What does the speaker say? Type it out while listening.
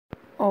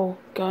Oh,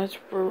 guys,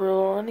 we're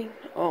reloading.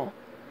 Oh.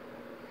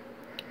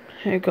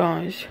 Hey,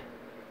 guys.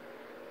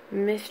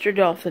 Mr.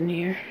 Dolphin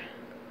here.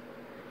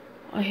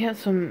 I have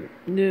some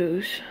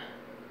news.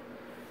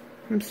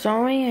 I'm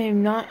sorry I have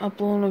not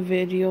uploaded a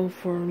video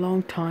for a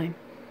long time.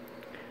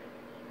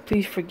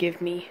 Please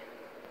forgive me.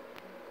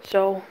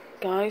 So,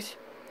 guys,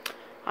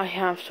 I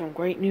have some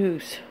great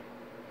news.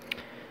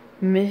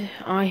 I'm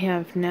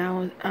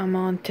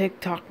on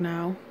TikTok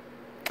now.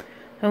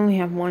 I only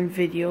have one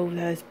video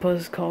that is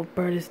posted called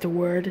Bird is the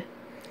Word.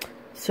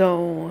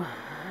 So,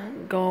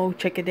 go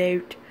check it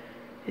out.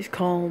 It's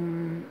called,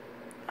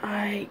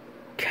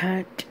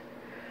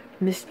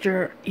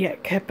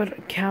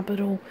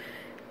 capital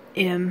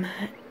M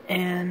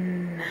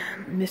and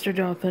Mr.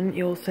 Dolphin,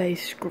 you'll say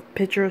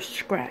picture of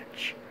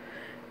scratch.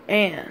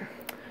 And,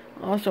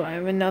 also I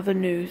have another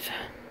news.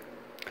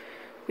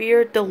 We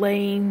are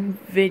delaying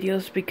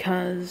videos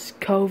because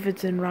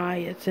COVID's and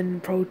riots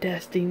and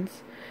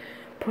protestings.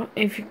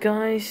 If you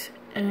guys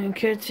and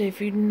kids,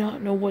 if you do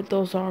not know what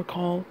those are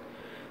called,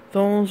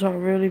 those are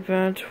really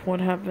bad.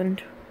 What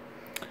happened?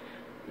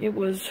 It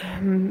was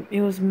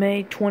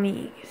May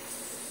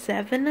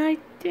 27, I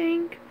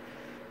think.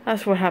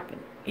 That's what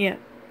happened. Yeah,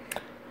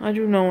 I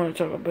do not want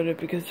to talk about it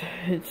because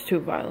it's too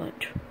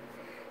violent.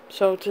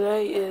 So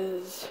today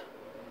is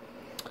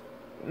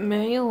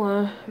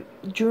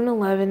June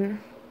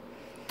 11.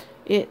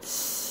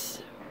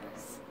 It's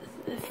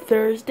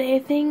Thursday, I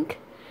think.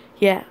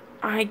 Yeah,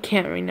 I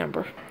can't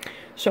remember.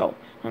 So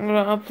I'm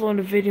gonna upload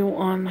a video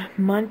on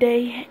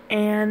Monday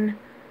and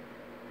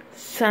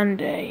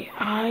Sunday.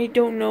 I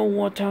don't know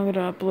what time I'm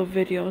gonna upload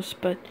videos,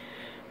 but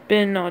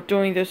been not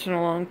doing this in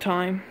a long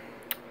time.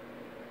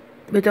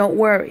 But don't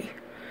worry,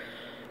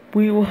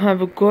 we will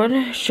have a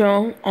good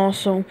show.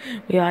 Also,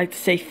 we like to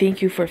say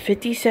thank you for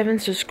 57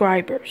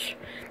 subscribers.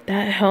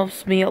 That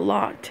helps me a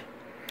lot.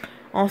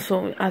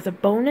 Also, as a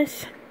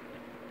bonus,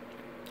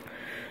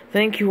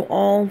 thank you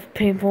all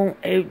people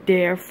out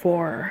there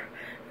for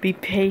be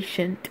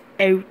patient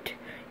out.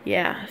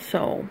 Yeah,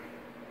 so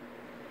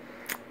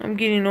I'm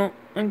getting old.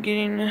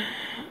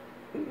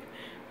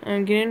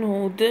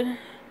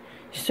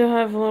 Still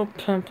have little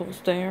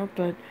pimples there,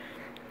 but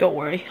don't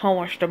worry, I'll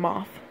wash them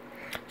off.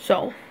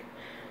 So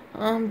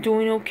I'm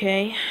doing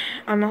okay.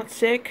 I'm not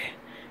sick,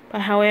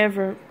 but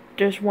however,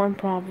 there's one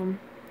problem.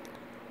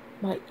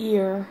 My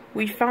ear.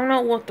 We found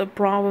out what the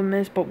problem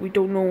is, but we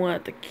don't know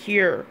what the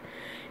cure.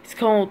 It's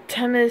called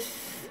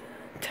tinnitus.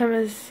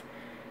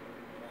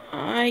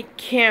 I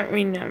can't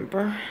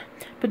remember.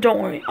 But don't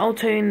worry, I'll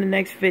tell you in the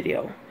next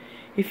video.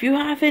 If you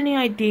have any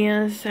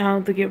ideas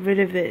how to get rid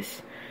of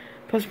this,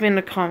 post me in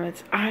the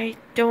comments. I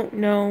don't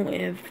know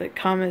if the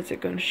comments are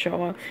going to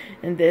show up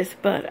in this,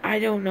 but I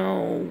don't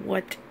know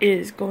what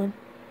is going to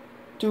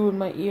do with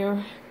my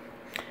ear.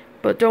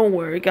 But don't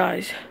worry,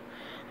 guys.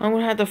 I'm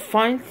going to have to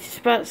find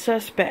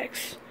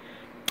suspects.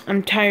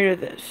 I'm tired of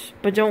this.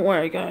 But don't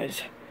worry,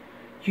 guys.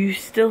 You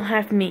still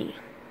have me.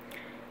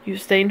 You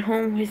staying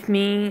home with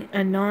me,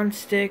 a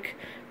non-stick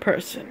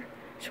person.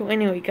 So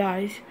anyway,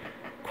 guys,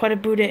 quite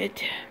about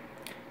it.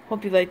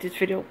 Hope you liked this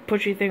video.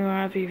 Put your finger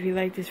up if you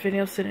like this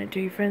video. Send it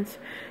to your friends.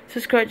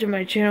 Subscribe to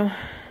my channel.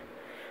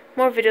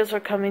 More videos are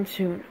coming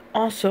soon.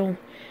 Also,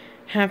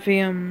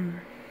 happy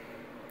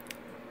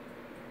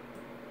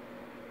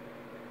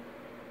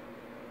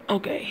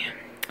okay.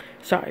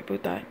 Sorry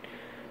about that.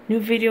 New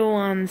video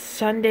on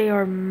Sunday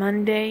or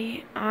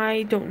Monday.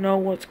 I don't know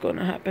what's going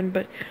to happen,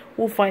 but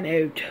we'll find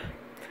out.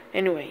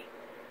 Anyway,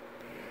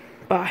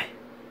 bye.